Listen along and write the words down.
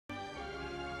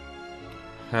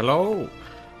Hello,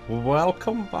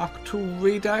 welcome back to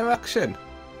Redirection.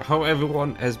 I hope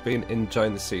everyone has been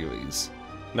enjoying the series.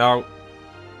 Now,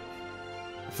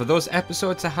 for those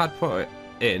episodes I had put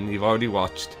in, you've already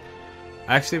watched,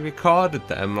 I actually recorded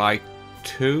them like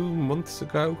 2 months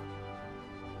ago.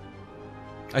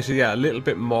 Actually, yeah, a little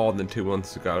bit more than 2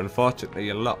 months ago. Unfortunately,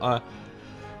 a lot of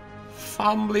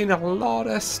family and a lot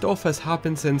of stuff has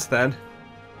happened since then.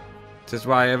 Which is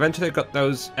why I eventually got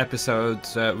those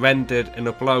episodes rendered and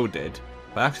uploaded,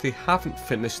 but I actually haven't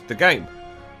finished the game.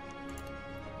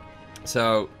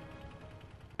 So,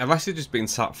 I've actually just been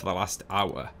sat for the last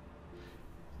hour.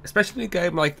 Especially in a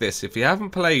game like this, if you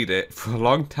haven't played it for a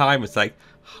long time, it's like,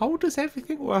 how does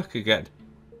everything work again?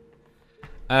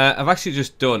 I've actually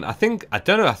just done, I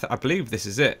believe this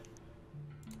is it.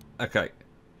 Okay.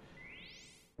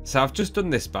 So I've just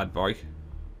done this bad boy.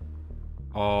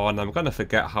 Oh, and I'm going to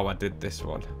forget how I did this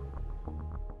one.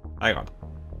 Hang on.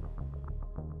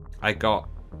 I got...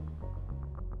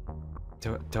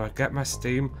 Do I get my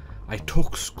Steam? I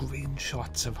took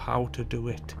screenshots of how to do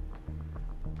it.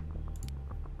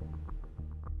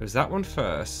 Was that one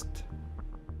first?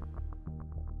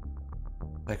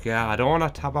 Like, yeah, I don't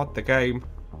want to tab out the game.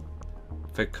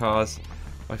 Because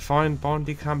I find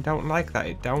Bodycam don't like that.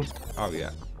 It don't... Oh,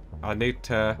 yeah. I need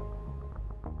to...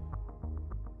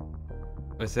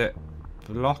 Is it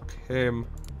block him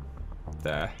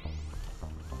there?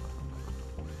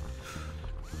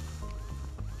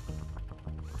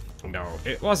 No,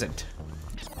 it wasn't.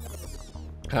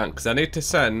 Because I need to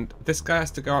send... This guy has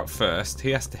to go out first.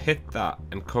 He has to hit that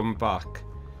and come back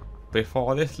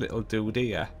before this little dude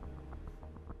here.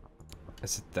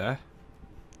 Is it there?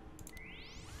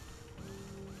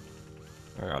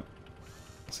 Hang on.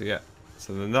 So yeah.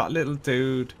 So then that little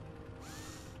dude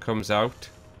comes out.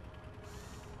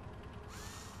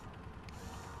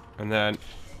 And then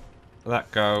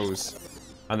that goes.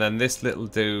 And then this little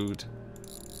dude.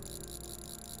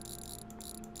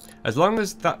 As long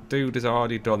as that dude has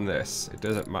already done this, it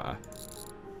doesn't matter.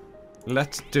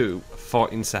 Let's do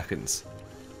 14 seconds.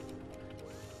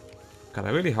 God,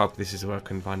 I really hope this is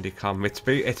working, Bandicam.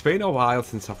 It's been a while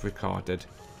since I've recorded.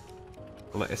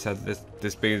 Like I said,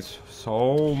 there's been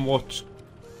so much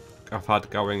I've had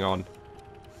going on.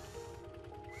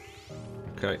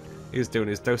 Okay, he's doing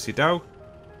his do-si-do.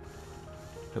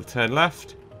 He'll turn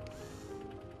left.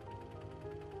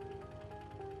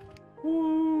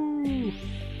 Woo!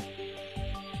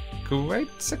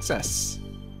 Great success.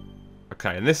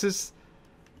 Okay, and this is...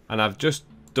 And I've just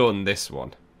done this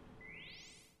one.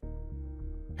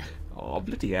 Oh,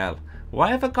 bloody hell. Why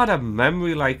have I got a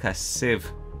memory like a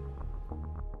sieve?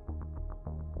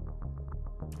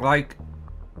 Like,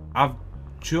 I've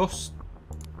just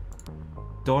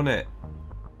done it.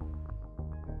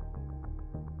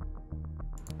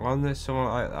 Wasn't there someone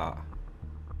like that?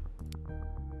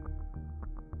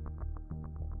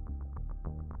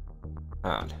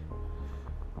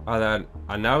 And then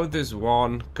I know there's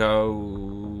one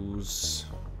goes.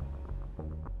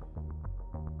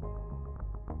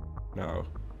 No.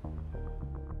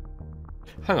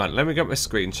 Hang on, let me get my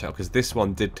screenshot because this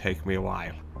one did take me a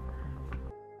while.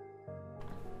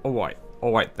 Alright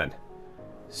then.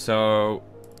 So,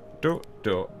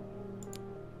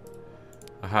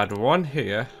 I had one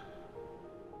here.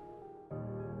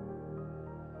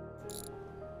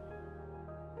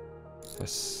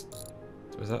 Was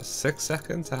that 6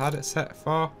 seconds I had it set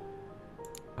for?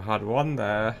 I had one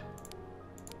there.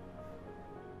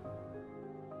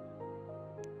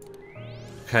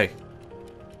 Okay.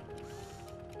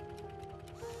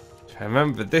 I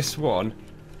remember this one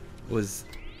was...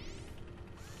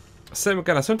 Same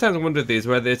again, I sometimes wonder these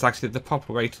whether it's actually the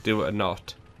proper way to do it or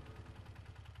not.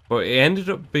 But it ended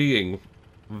up being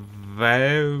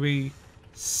very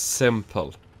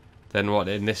simple than what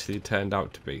it initially turned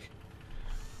out to be.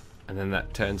 And then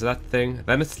that turns that thing.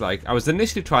 Then it's like, I was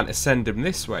initially trying to send him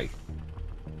this way.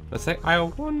 It's like, I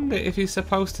wonder if he's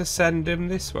supposed to send him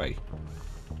this way.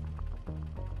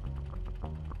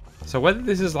 So whether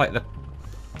this is like the,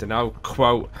 I don't know,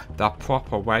 quote, the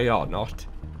proper way or not.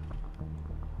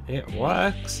 It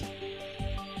works.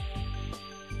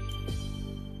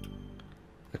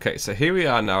 Okay, so here we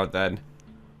are now then.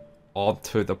 On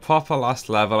to the proper last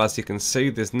level. As you can see,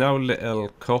 there's no little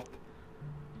cup.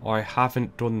 I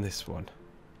haven't done this one.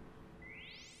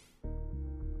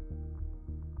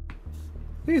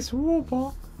 This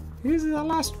robot is the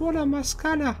last one on my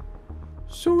scanner.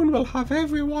 Soon we'll have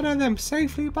every one of them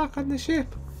safely back on the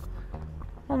ship.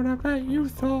 And I bet you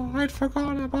thought I'd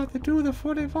forgotten about the do the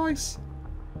funny voice.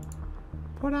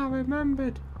 But I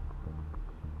remembered.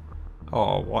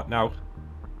 Oh, what now?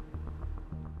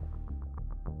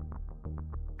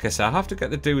 Okay, so I have to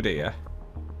get the dude here.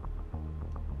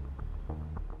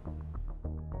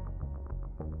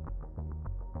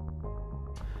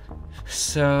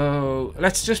 So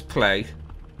let's just play.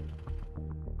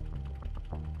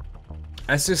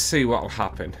 Let's just see what will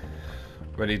happen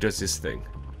when he does his thing.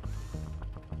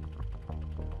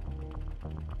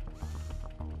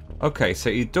 Okay, so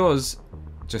he does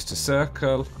just a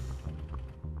circle.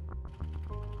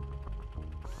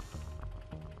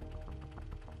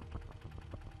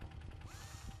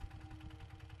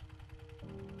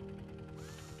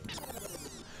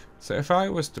 So if I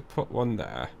was to put one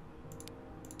there,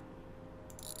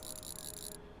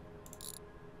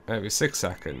 maybe 6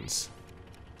 seconds.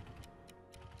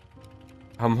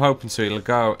 I'm hoping so he'll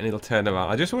go and he'll turn around.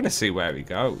 I just want to see where he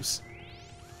goes.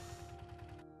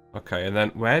 Okay, and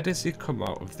then where does he come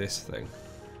out of this thing?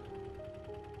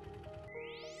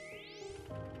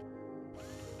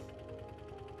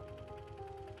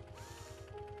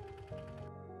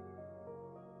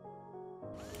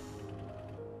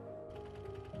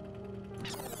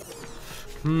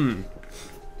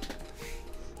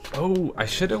 Oh, I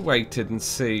should have waited and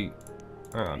see.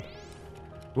 Hang on.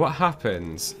 What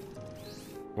happens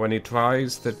when he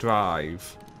tries to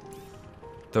drive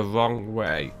the wrong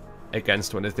way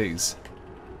against one of these?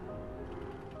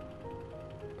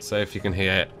 So if you can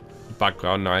hear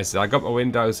background noises. I got my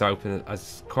windows open.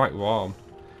 It's quite warm.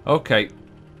 Okay.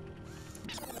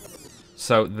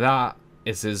 So that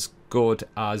is as good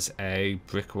as a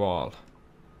brick wall.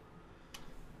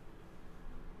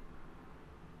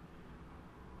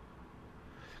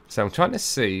 So I'm trying to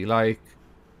see, like,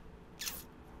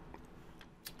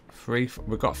 we've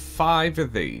got 5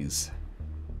 of these.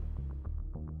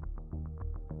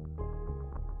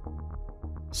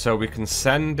 So we can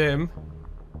send him,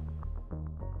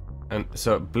 and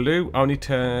so blue only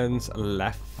turns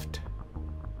left.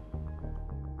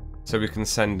 So we can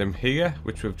send him here,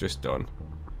 which we've just done.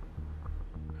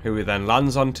 Who he then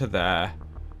lands onto there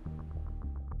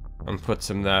and puts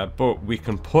him there, but we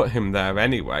can put him there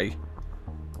anyway.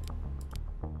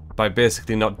 By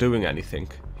basically not doing anything.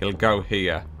 He'll go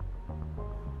here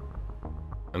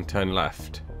and turn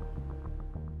left.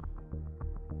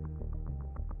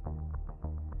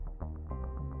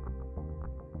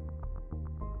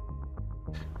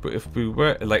 But if we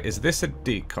were, like, is this a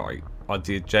decoy or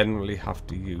do you generally have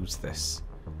to use this?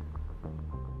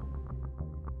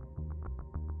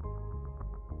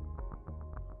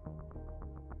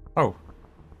 Oh,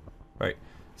 right.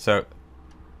 So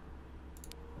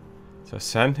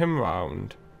send him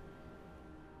round.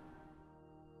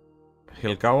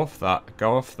 He'll go off that,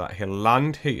 he'll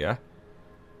land here.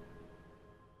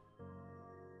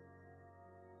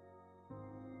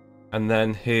 And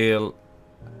then he'll...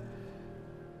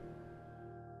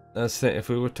 That's it, if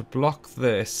we were to block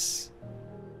this,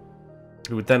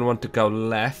 he would then want to go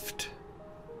left.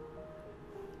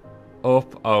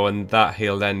 Up, oh, and that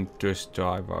he'll then just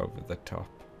drive over the top.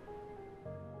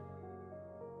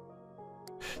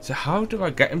 So how do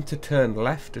I get him to turn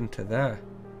left into there?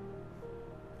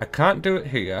 I can't do it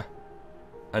here.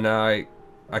 And I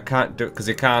can't do it because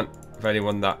you can't, for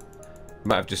anyone that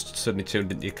might have just suddenly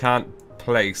tuned in, you can't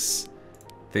place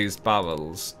these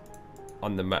barrels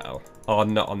on the metal. Or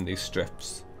not on these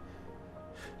strips.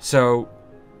 So...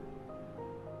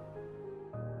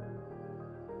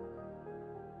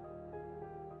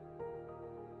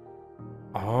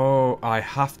 Oh, I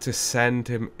have to send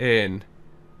him in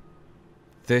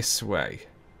this way,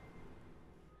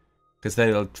 because then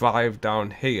he'll drive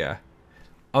down here.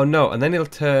 Oh no, and then he'll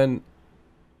turn.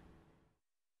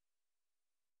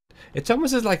 It's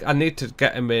almost as like I need to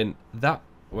get him in that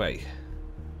way.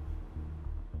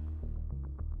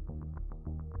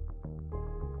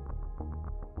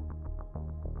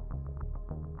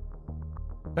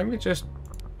 Let me just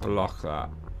block that.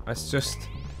 Let's just...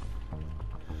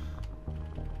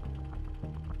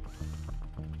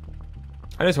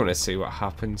 I just want to see what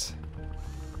happens.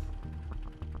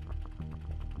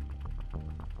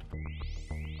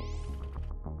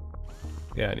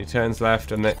 Yeah, and he turns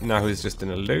left, and then now he's just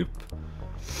in a loop.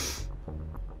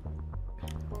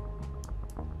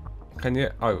 Can you...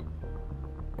 Oh,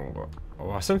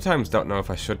 I sometimes don't know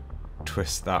if I should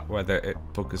twist that, whether it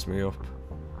buggers me up.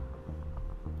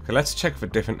 Okay, let's check for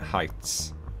different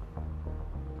heights.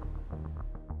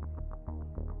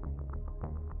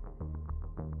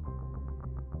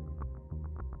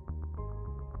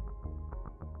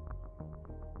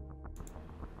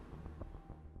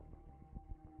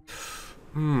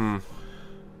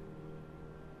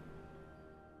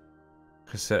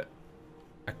 Because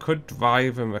I could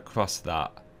drive him across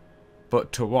that,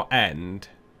 but to what end,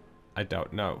 I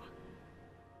don't know.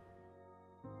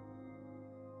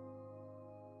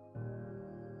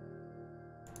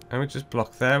 And we just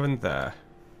block there and there.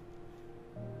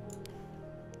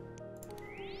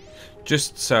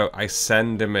 Just so I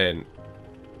send him in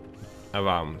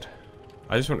around.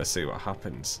 I just want to see what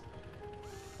happens.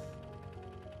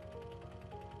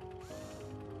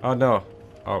 Oh no.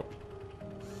 Oh.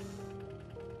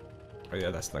 Oh yeah,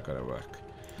 that's not gonna work.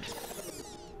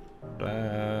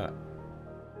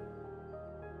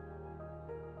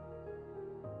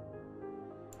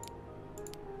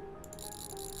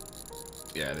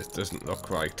 Yeah, this doesn't look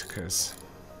right because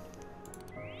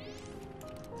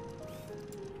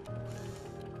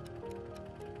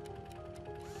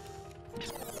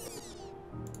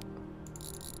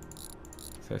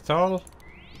so it's all,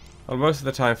 well, most of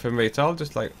the time for me it's all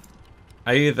just like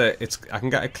either I can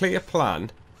get a clear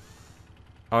plan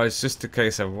or it's just a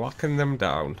case of whacking them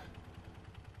down.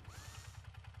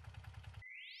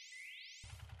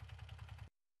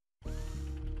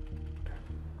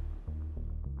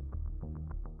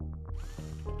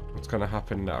 What's gonna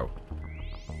happen now?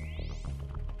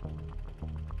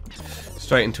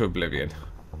 Straight into oblivion.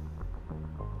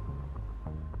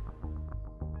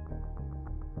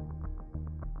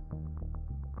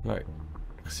 Right,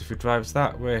 because if he drives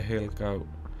that way, he'll go.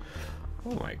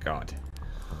 Oh my god.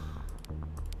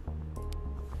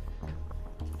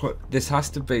 But this has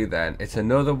to be then. It's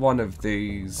another one of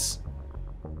these.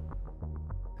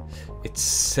 It's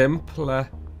simpler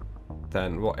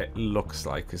than what it looks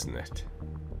like, isn't it?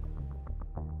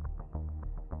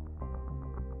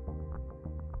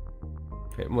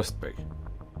 It must be.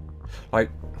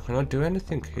 Like, can I do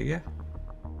anything here?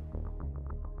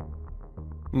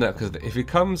 No, because if he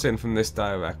comes in from this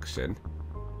direction,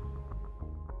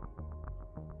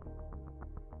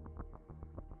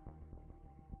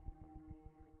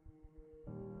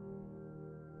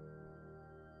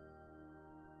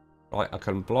 right, I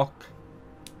can block.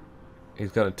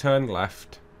 He's going to turn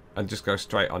left and just go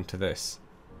straight onto this.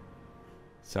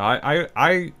 So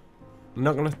I'm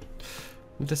not going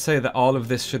to say that all of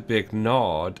this should be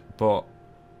ignored, but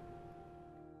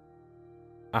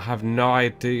I have no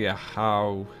idea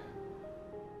how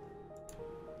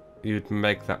you'd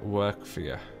make that work for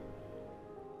you.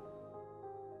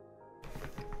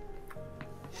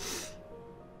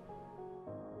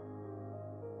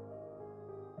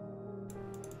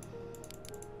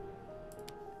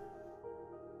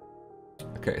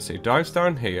 Okay, so he dives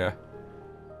down here.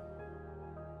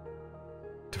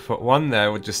 To put one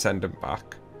there would just send him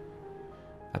back.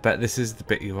 I bet this is the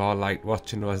bit you all liked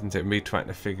watching, wasn't it? Me trying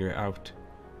to figure it out.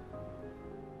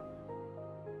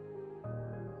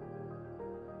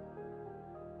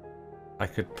 I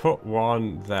could put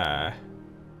one there.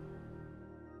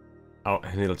 Oh,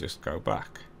 and he'll just go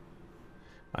back.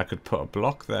 I could put a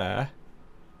block there.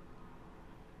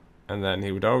 And then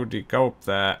he would already go up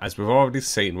there. As we've already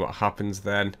seen what happens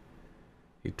then.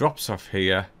 He drops off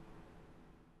here.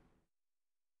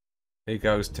 He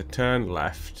goes to turn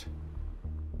left.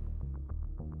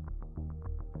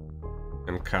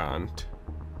 And can't.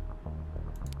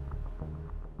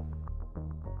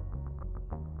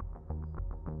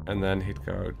 And then he'd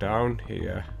go down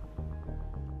here.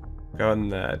 Go in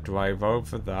there, drive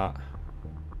over that.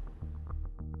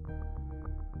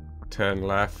 Turn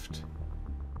left.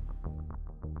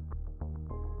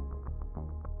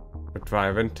 We'd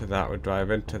drive into that, we'd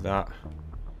drive into that.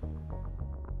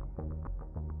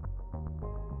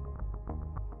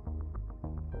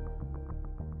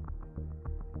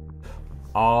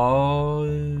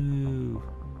 Oh.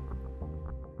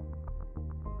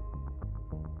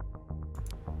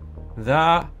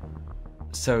 That.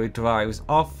 So he drives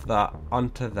off that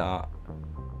onto that.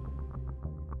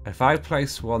 If I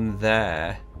place one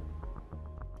there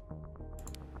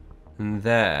and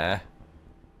there,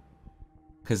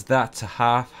 because that's a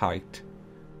half height.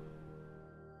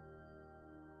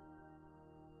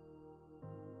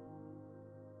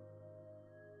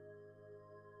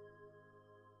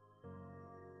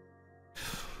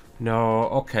 No,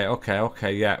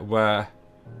 okay, yeah, where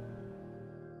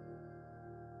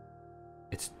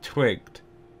it's twigged.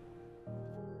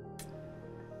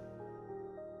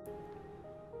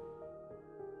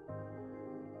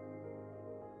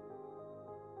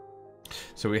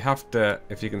 So we have to,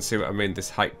 if you can see what I mean,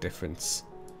 this height difference.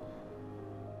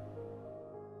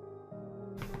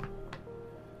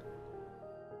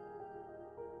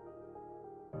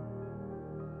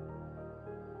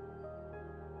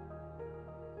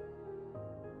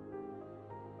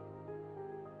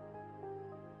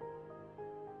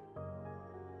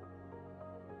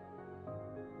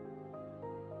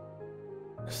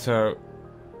 So,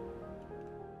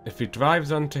 if he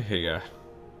drives onto here,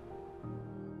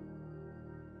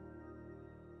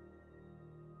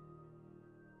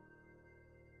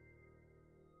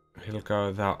 He'll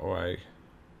go that way.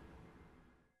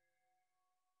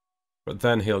 But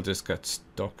then he'll just get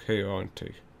stuck here, won't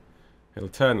he? He'll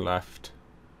turn left.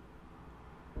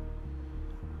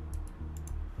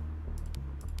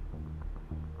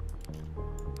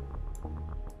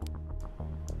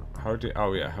 How do you,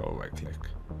 oh yeah, hold right click.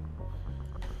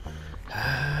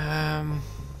 I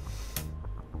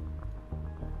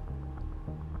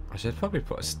should probably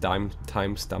put a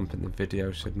timestamp in the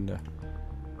video, shouldn't I?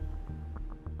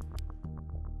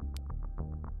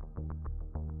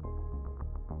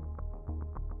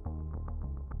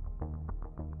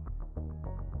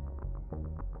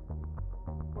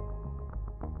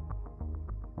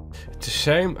 It's a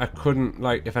shame I couldn't,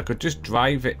 like, if I could just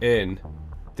drive it in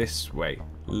this way,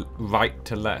 right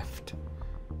to left,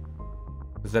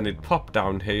 because then it'd pop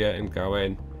down here and go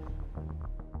in.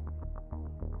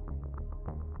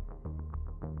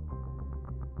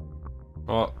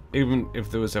 Or even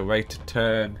if there was a way to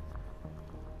turn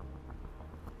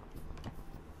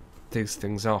these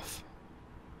things off.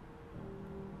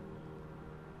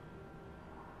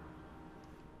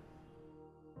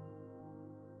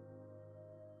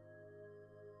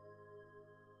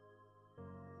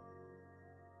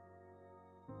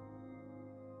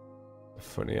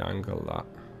 Funny angle that.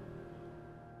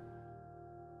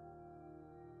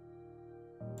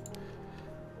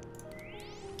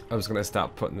 I was gonna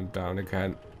start putting them down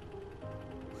again.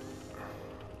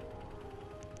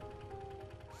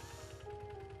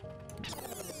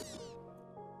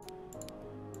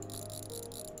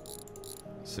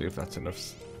 See if that's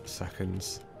enough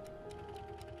seconds.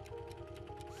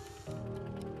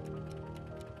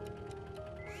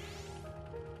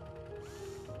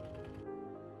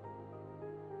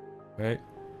 Right.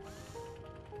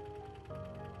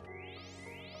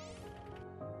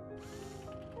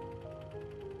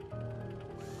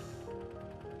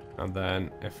 And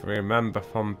then, if we remember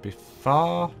from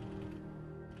before,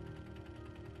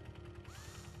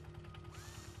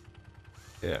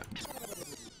 yeah.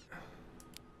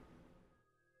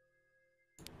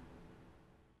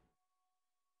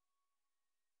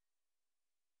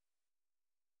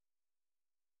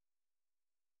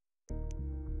 I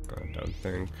don't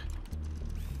think.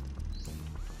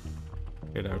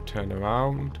 You know, turn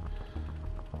around.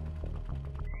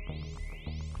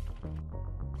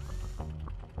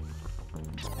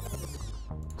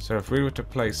 So if we were to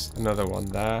place another one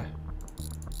there,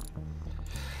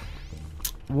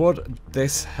 would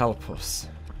this help us?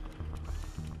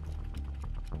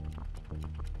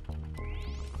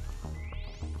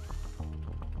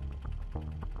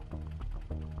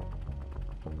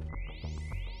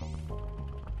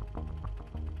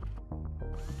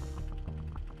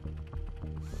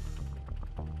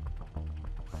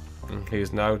 And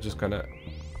he's now just gonna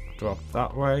drop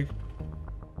that way.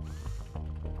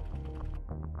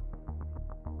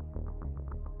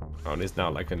 Oh, and he's now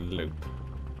like in a loop.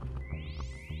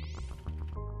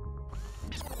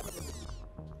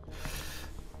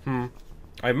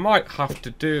 I might have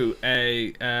to do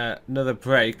a another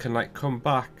break and like come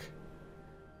back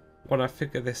when I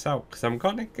figure this out, because I'm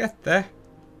gonna get there.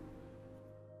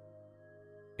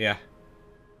 Yeah.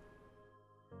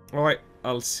 Alright,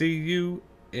 I'll see you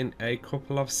in a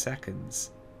couple of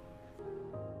seconds.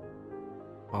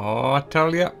 Oh, I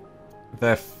tell you,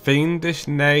 the fiendish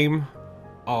name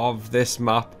of this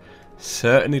map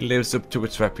certainly lives up to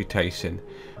its reputation.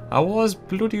 I was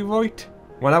bloody right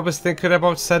when I was thinking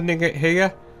about sending it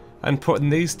here and putting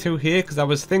these two here, because I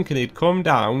was thinking he'd come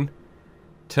down,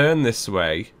 turn this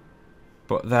way,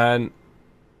 but then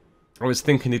I was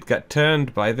thinking he'd get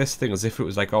turned by this thing as if it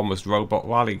was like almost Robot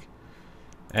Wally.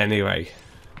 Anyway.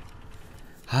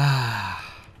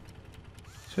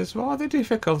 It's rather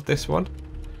difficult, this one.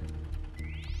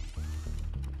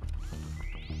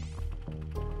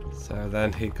 So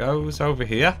then he goes over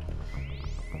here.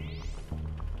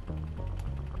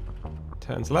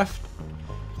 Turns left.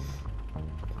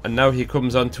 And now he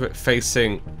comes onto it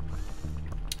facing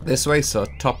this way, so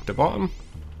top to bottom.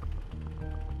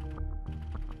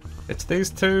 It's these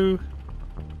two.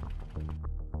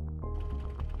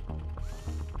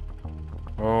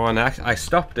 Oh, and I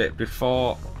stopped it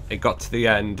before it got to the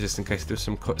end, just in case there's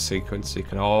some cut sequence so you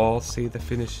can all see the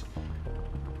finish.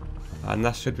 And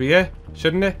that should be it,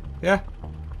 shouldn't it? Yeah.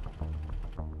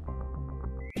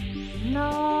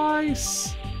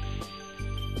 Nice.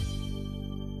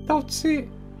 That's it.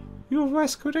 You've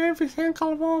rescued everything,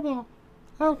 Calvoma.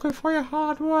 Thank you for your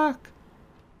hard work.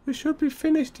 We should be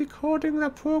finished decoding the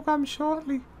program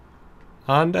shortly.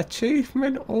 And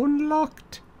achievement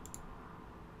unlocked.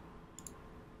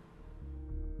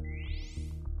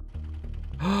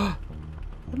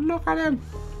 Look at him.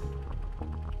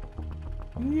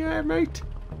 Yeah, mate.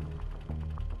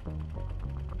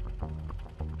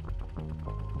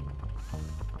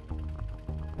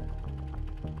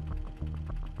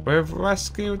 We've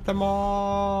rescued them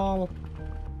all.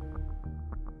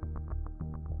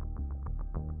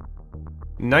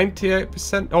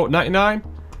 98%. Oh, 99.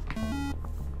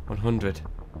 100.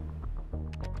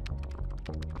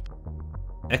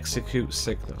 Execute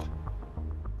signal.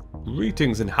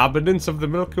 Greetings, inhabitants of the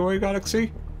Milky Way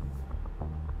galaxy.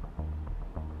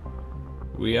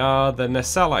 We are the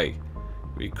Nesali.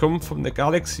 We come from the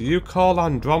galaxy you call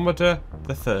Andromeda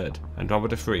the Third,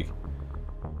 Andromeda 3.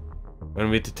 When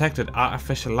we detected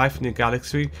artificial life in your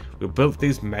galaxy, we built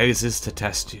these mazes to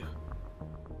test you.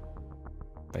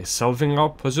 By solving our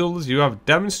puzzles, you have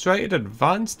demonstrated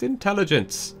advanced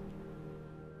intelligence.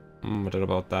 I don't know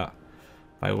about that.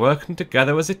 By working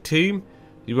together as a team,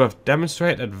 you have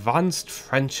demonstrated advanced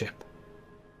friendship.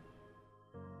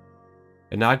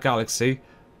 In our galaxy,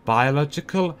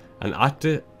 biological and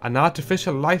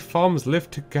artificial life forms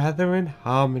live together in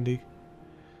harmony.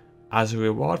 As a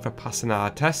reward for passing our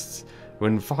tests, we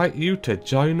invite you to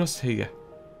join us here.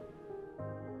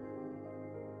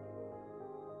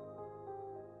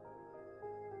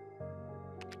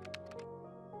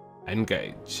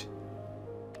 Engage.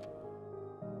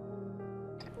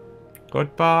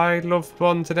 Goodbye, loved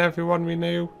ones and everyone we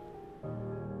knew.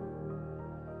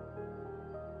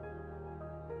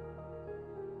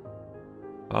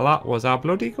 Well, that was a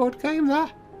bloody good game there.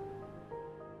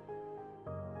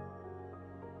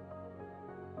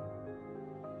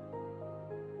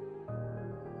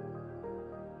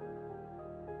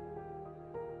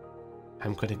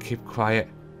 I'm going to keep quiet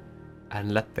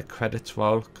and let the credits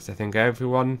roll, because I think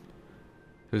everyone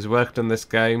who's worked on this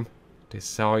game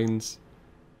designs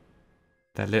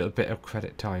their little bit of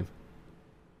credit time.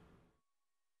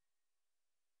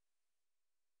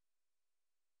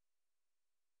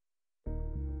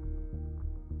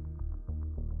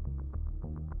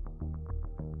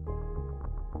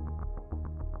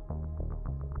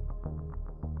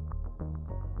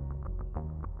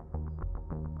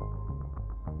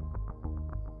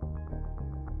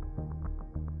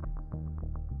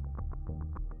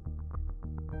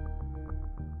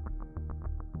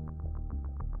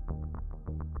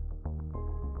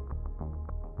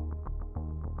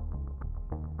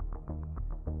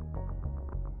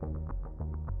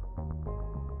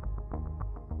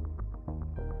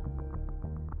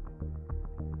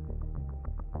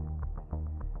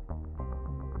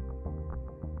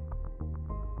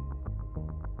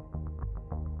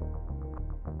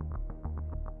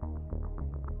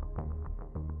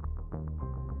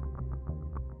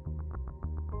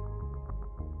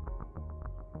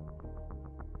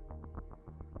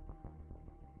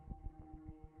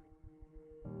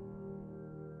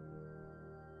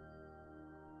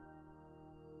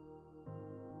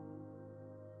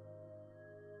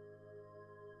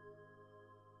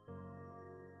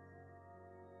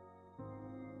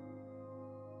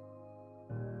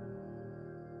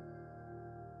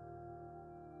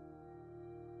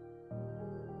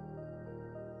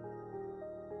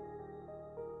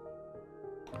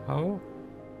 Oh,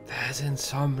 there's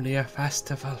Insomnia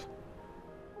Festival.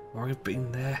 I've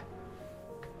been there.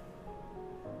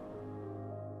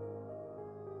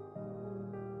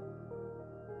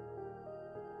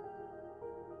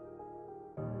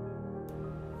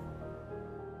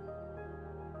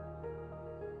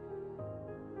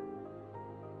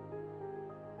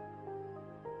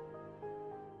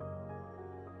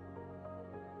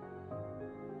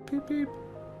 Beep beep.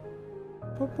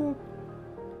 Boop boop.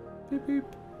 Beep beep.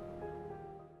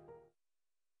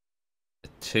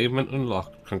 Achievement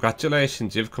unlocked.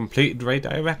 Congratulations, you've completed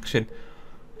Redirection.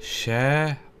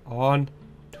 Share on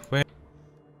Twitter.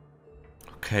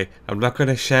 Okay, I'm not going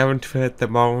to share on Twitter at the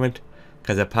moment,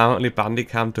 because apparently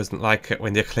Bandicam doesn't like it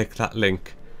when you click that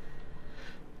link.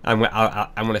 I'm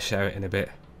going to share it in a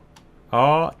bit.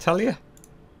 Oh, I tell you.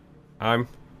 Okay.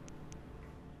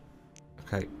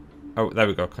 Oh, there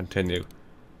we go, continue.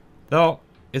 Though,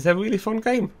 it's a really fun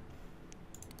game.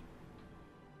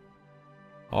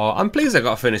 Oh, I'm pleased I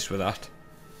got finished with that.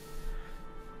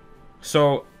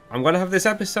 So, I'm going to have this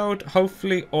episode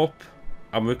hopefully up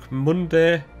on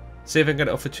Monday. See if I can get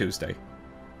it up for Tuesday.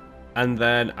 And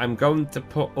then I'm going to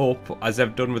put up, as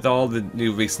I've done with all the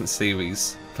new recent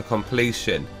series, for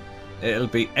completion. It'll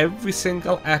be every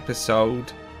single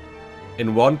episode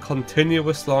in one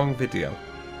continuous long video.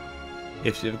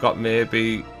 If you've got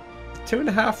maybe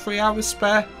 2.5–3 hours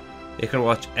spare, you can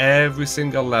watch every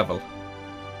single level.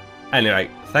 Anyway,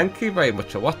 thank you very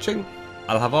much for watching.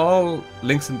 I'll have all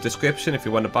links in the description if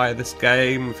you want to buy this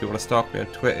game, if you want to stalk me on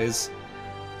Twitters.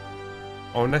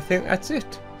 And I think that's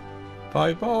it.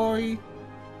 Bye bye.